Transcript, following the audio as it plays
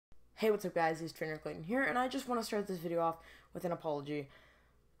Hey, what's up guys, it's Trainer Clayton here, and I just want to start this video off with an apology.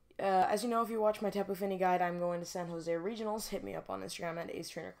 As you know, if you watch my Tapu Fini guide, I'm going to San Jose Regionals. Hit me up on Instagram at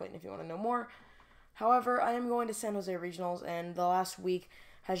AceTrainerClayton if you want to know more. However, I am going to San Jose Regionals, and the last week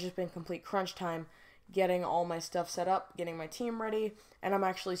has just been complete crunch time, getting all my stuff set up, getting my team ready, and I'm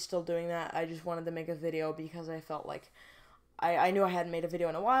actually still doing that. I just wanted to make a video because I felt like I knew I hadn't made a video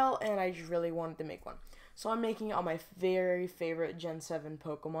in a while, and I just really wanted to make one. So I'm making it on my very favorite Gen 7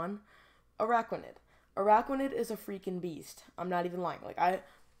 Pokemon, Araquanid. Araquanid is a freaking beast. I'm not even lying.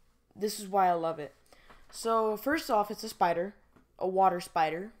 This is why I love it. So first off, it's a spider, a water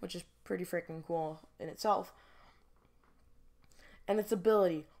spider, which is pretty freaking cool in itself. And its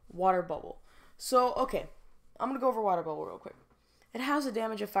ability, Water Bubble. So, okay, I'm going to go over Water Bubble real quick. It has a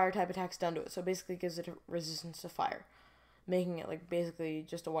damage of fire type attacks done to it, so it basically gives it a resistance to fire, making it like basically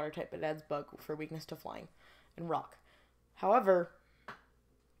just a water type, but it adds bug for weakness to flying and rock. However,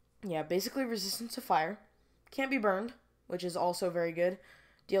 yeah, basically resistance to fire, can't be burned, which is also very good,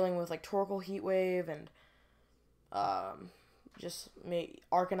 dealing with like Torkoal Heat Wave and Araquanid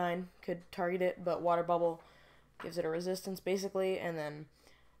could target it, but Water Bubble gives it a resistance basically. And then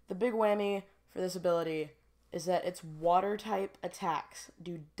the big whammy for this ability is that its water type attacks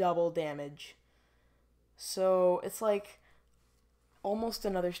do double damage. So it's like almost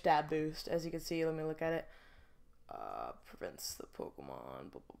another stab boost, as you can see. Let me look at it. Prevents the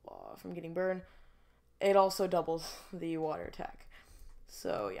Pokemon from getting burned. It also doubles the water attack.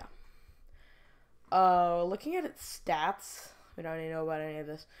 So yeah. Looking at its stats, we don't even know about any of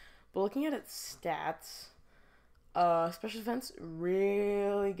this, but looking at its stats, special defense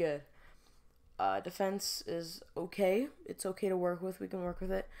really good. Defense is okay. It's okay to work with. We can work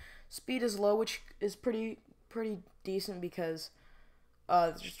with it. Speed is low, which is pretty decent because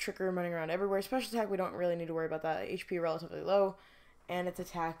there's just Trick Room running around everywhere. Special attack, we don't really need to worry about that. HP relatively low, and its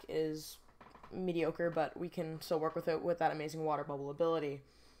attack is mediocre, but we can still work with it with that amazing Water Bubble ability.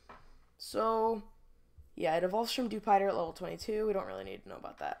 So, yeah, it evolves from Dewpider at level 22. We don't really need to know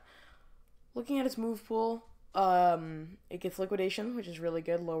about that. Looking at its move pool, it gets Liquidation, which is really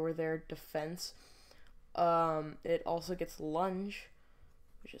good, lower their defense. It also gets Lunge,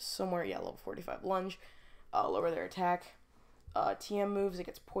 which is somewhere, yeah, level 45 Lunge, lower their attack. TM moves, it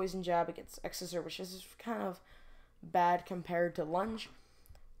gets Poison Jab, it gets Exeter, which is kind of bad compared to Lunge.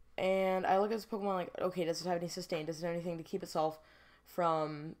 And I look at this Pokemon like, okay, does it have any sustain? Does it have anything to keep itself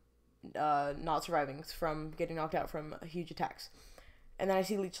from not surviving, from getting knocked out from huge attacks? And then I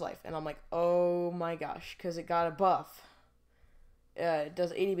see Leech Life, and I'm like, oh my gosh, because it got a buff. It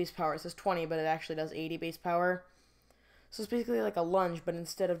does 80 base power. It says 20, but it actually does 80 base power. So it's basically like a Lunge, but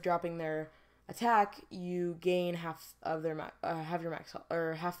instead of dropping their attack, you gain half of their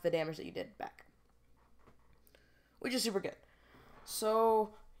half the damage that you did back, which is super good.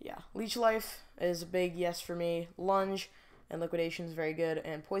 So yeah, Leech Life is a big yes for me. Lunge and Liquidation is very good,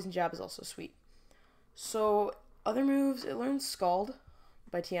 and Poison Jab is also sweet. So other moves, it learns Scald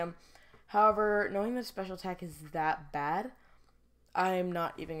by TM. However, knowing that special attack is that bad, I'm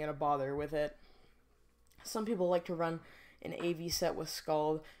not even gonna bother with it. Some people like to run an AV set with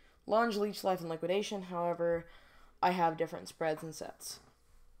Scald, Lunge, Leech Life, and Liquidation. However, I have different spreads and sets.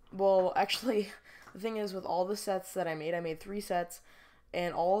 Well, actually, the thing is, with all the sets that I made 3 sets,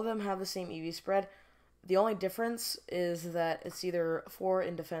 and all of them have the same EV spread. The only difference is that it's either 4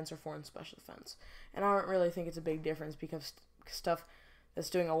 in defense or 4 in special defense. And I don't really think it's a big difference because stuff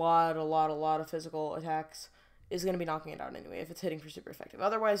that's doing a lot of physical attacks is going to be knocking it out anyway if it's hitting for super effective.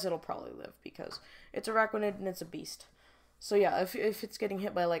 Otherwise, it'll probably live because it's a Araquanid and it's a beast. So yeah, if it's getting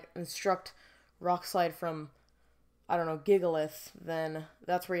hit by like Instruct, Rock Slide from, I don't know, Gigalith, then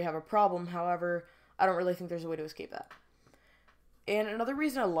that's where you have a problem. However, I don't really think there's a way to escape that. And another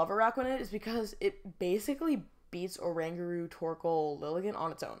reason I love Araquanid is because it basically beats Oranguru, Torkoal, Lilligant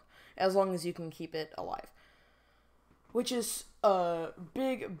on its own, as long as you can keep it alive. Which is a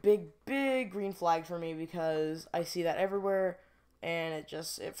big green flag for me because I see that everywhere, and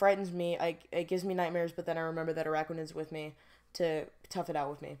it frightens me. It gives me nightmares, but then I remember that Araquanid's with me to tough it out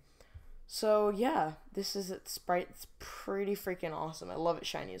with me. So yeah, this is its sprite. It's pretty freaking awesome. I love it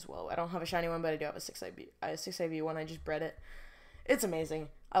shiny as well. I don't have a shiny one, but I do have a 6IV one. I just bred it. It's amazing.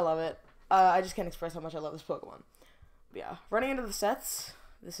 I love it. I just can't express how much I love this Pokemon. But yeah, running into the sets.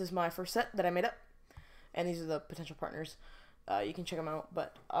 This is my first set that I made up, and these are the potential partners. You can check them out,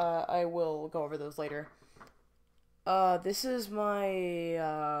 but I will go over those later. This is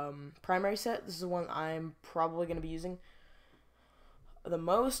my primary set. This is the one I'm probably going to be using the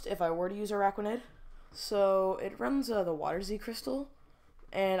most if I were to use Araquanid. So it runs the Water Z Crystal,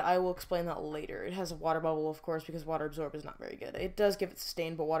 and I will explain that later. It has a water bubble, of course, because water absorb is not very good. It does give it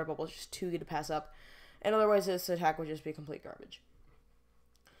sustain, but water bubble is just too good to pass up, and otherwise this attack would just be complete garbage.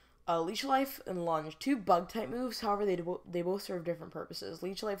 Leech Life and Lunge, two bug-type moves, however they both serve different purposes.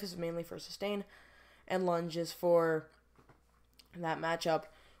 Leech Life is mainly for sustain, and Lunge is for that matchup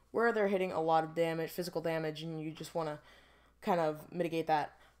where they're hitting a lot of damage, physical damage, and you just want to kind of mitigate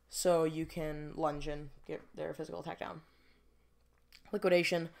that so you can lunge and get their physical attack down.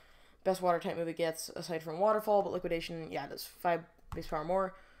 Liquidation, best water-type move it gets, aside from Waterfall, but Liquidation, yeah, does 5 base power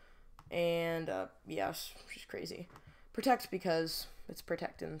more, and, yeah, it's just crazy. Protect, because it's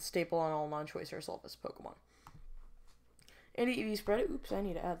Protect and staple on all non-choice or Surface Pokemon. Anti-EV spread. Oops, I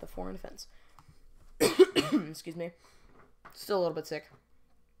need to add the 4 in defense. Excuse me. Still a little bit sick.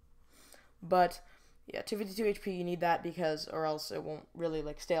 But, yeah, 252 HP, you need that because, or else it won't really,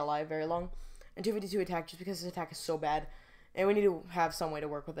 like, stay alive very long. And 252 attack, just because his attack is so bad. And we need to have some way to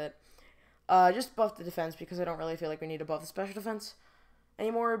work with it. Just buff the defense, because I don't really feel like we need to buff the special defense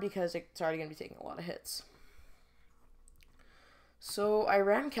anymore, because it's already going to be taking a lot of hits. So, I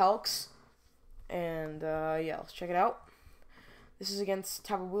ran Calcs, and, yeah, let's check it out. This is against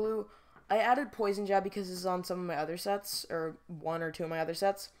Tapu Bulu. I added Poison Jab because this is on some of my other sets, or 1 or 2 of my other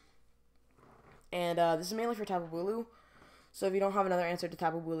sets. And, this is mainly for Tapu Bulu. So, if you don't have another answer to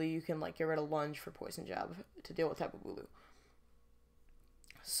Tapu Bulu, you can, like, get rid of Lunge for Poison Jab to deal with Tapu Bulu.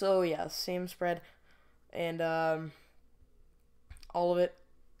 So, yeah, same spread. And, all of it,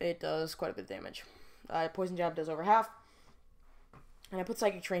 it does quite a bit of damage. Poison Jab does over half. And I put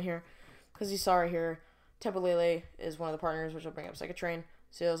Psychic Train here, because you saw right here, Tapu Lele is one of the partners, which will bring up Psychic Train.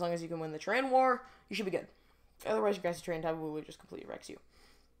 So as long as you can win the Terrain War, you should be good. Otherwise, your Grassy Train, Tapu Bulu just completely wrecks you.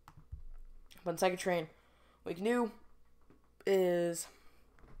 But in Psychic Train, what you can do is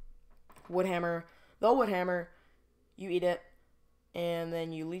Wood Hammer. The Wood Hammer, you eat it, and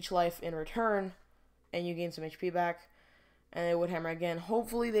then you Leech Life in return, and you gain some HP back. And then Wood Hammer again.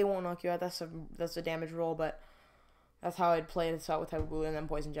 Hopefully they won't knock you out. That's a damage roll, but that's how I'd play this out with Tapu Bulu, and then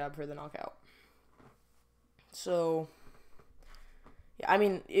Poison Jab for the knockout. So, yeah, I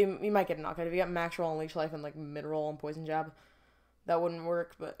mean, you might get a knockout. If you got Max Roll and Leech Life and, like, Mid Roll and Poison Jab, that wouldn't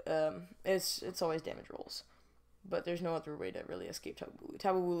work, but it's always damage rolls. But there's no other way to really escape Tapu Bulu.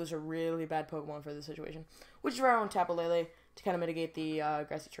 Tapu Bulu is a really bad Pokemon for this situation, which is why I want Tapu Lele to kind of mitigate the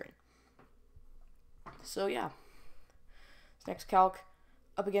Grassy Train. So, yeah. This next calc,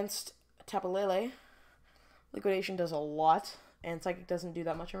 up against Tapu Lele. Liquidation does a lot, and Psychic doesn't do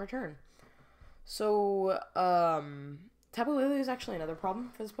that much in return. So, Tapu Lele is actually another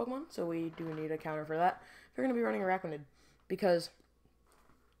problem for this Pokemon, so we do need a counter for that. We're going to be running Araquanid, because,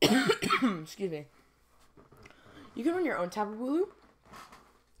 excuse me, you can run your own Tapu Bulu,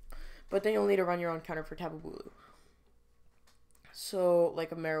 but then you'll need to run your own counter for Tapu Bulu. So,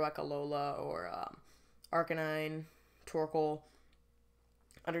 like a Marowak Alola, or Arcanine, Torkoal,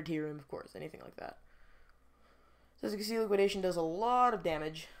 Under T-Room, of course, anything like that. So as you can see, Liquidation does a lot of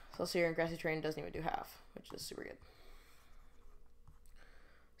damage. Celsior and Grassy Train doesn't even do half, which is super good.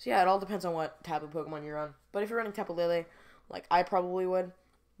 So yeah, it all depends on what type of Pokemon you're on. But if you're running Tapu Lele, like I probably would,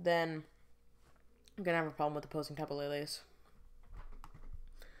 then I'm going to have a problem with opposing Tapu Leles.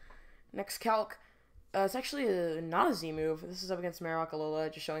 Next calc, it's actually not a Z move. This is up against Marowak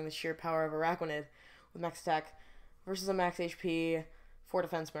Alola, just showing the sheer power of Araquanid with max attack versus a max HP, 4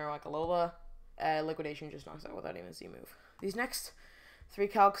 defense Marowak Alola. Liquidation just knocks out without even a Z move. These next 3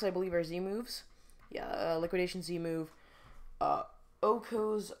 calcs, I believe, are Z moves. Yeah, Liquidation Z move,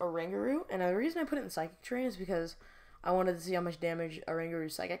 Oko's Oranguru, and the reason I put it in Psychic Train is because I wanted to see how much damage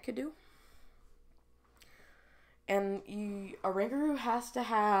Oranguru's Psychic could do. And Oranguru has to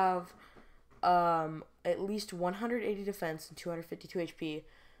have at least 180 defense and 252 HP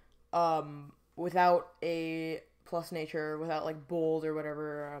without a plus nature, without like bold or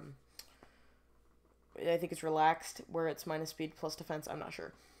whatever. I think it's relaxed, where it's minus speed plus defense. I'm not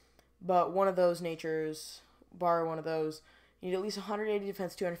sure. But one of those natures, bar one of those, you need at least 180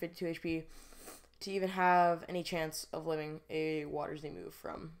 defense, 252 HP to even have any chance of living a Water Z move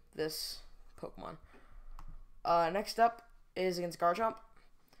from this Pokemon. Next up is against Garchomp.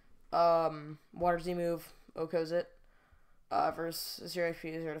 Water Z move, Oko's it, versus 0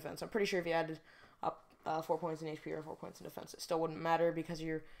 HP, 0 defense. I'm pretty sure if you added up 4 points in HP or 4 points in defense, it still wouldn't matter because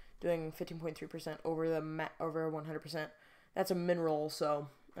you're doing 15.3% over over 100%. That's a min roll, so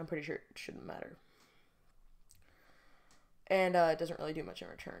I'm pretty sure it shouldn't matter. And it doesn't really do much in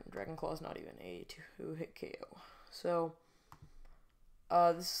return. Dragon Claw is not even a 2-hit KO. So,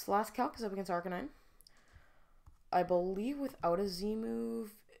 this last calc is up against Arcanine. I believe without a Z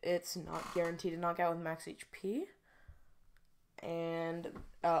move, it's not guaranteed to knock out with max HP. and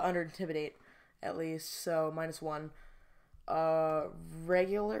under Intimidate, at least, so -1.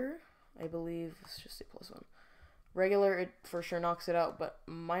 Regular, I believe, let's just say +1. Regular, it for sure knocks it out, but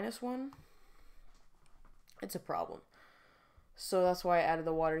 -1, it's a problem. So that's why I added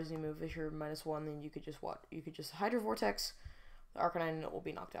the Water Z move. If you're -1, then you could just Hydro Vortex, the Araquanid, and it will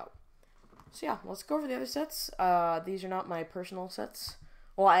be knocked out. So yeah, let's go over the other sets. These are not my personal sets.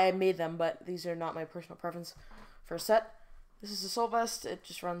 Well, I made them, but these are not my personal preference for a set. This is the Soul Vest. It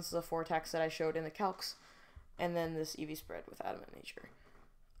just runs the 4 attacks that I showed in the calcs, and then this EV spread with Adamant Nature.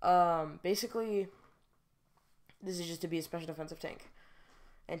 Basically, this is just to be a special defensive tank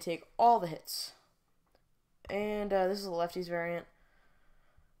and take all the hits. And this is a lefties variant.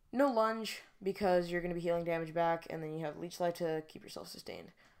 No lunge, because you're going to be healing damage back, and then you have Leech Life to keep yourself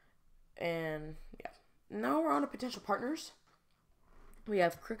sustained. And yeah, now we're on to potential partners. We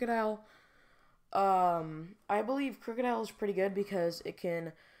have Crocodile. I believe Crocodile is pretty good because it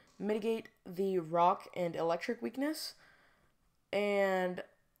can mitigate the rock and electric weakness, and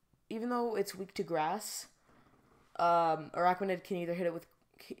even though it's weak to grass, Araquanid can either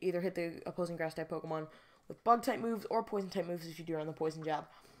hit the opposing grass type Pokemon with bug type moves or poison type moves if you do run the poison jab.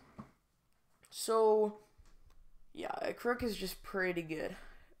 So yeah, Crook is just pretty good,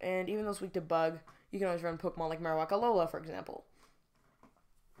 and even though it's weak to bug, you can always run Pokemon like Marowak, for example.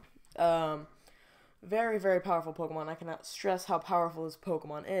 Very, very powerful Pokemon. I cannot stress how powerful this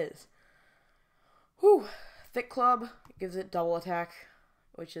Pokemon is. Whew. Thick Club gives it double attack,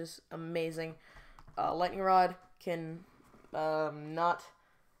 which is amazing. Lightning Rod can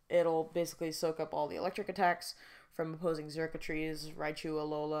it'll basically soak up all the electric attacks from opposing Xercatries, Raichu,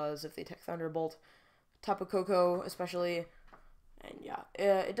 Alolas if they take Thunderbolt, Tapu Koko especially. And yeah,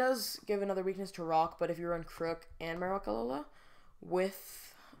 it does give another weakness to Rock, but if you run Crook and Marowak Alola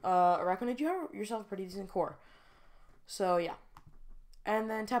with Araquanid, you have yourself a pretty decent core. So yeah. And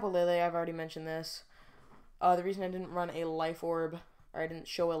then Tapu Lele, I've already mentioned this. The reason I didn't run a Life Orb, or I didn't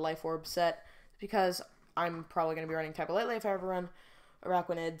show a Life Orb set, is because I'm probably going to be running Tapu Lele if I ever run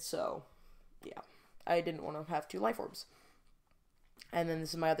Araquanid, so yeah. I didn't want to have 2 Life Orbs. And then this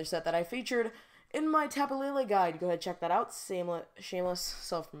is my other set that I featured in my Tapu Lele guide. Go ahead and check that out. Shameless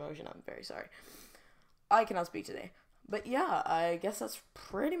self-promotion. I'm very sorry. I cannot speak today. But yeah, I guess that's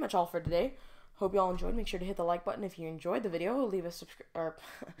pretty much all for today. Hope you all enjoyed. Make sure to hit the like button if you enjoyed the video. Leave a hit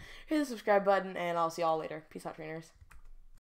the subscribe button, and I'll see y'all later. Peace out, trainers.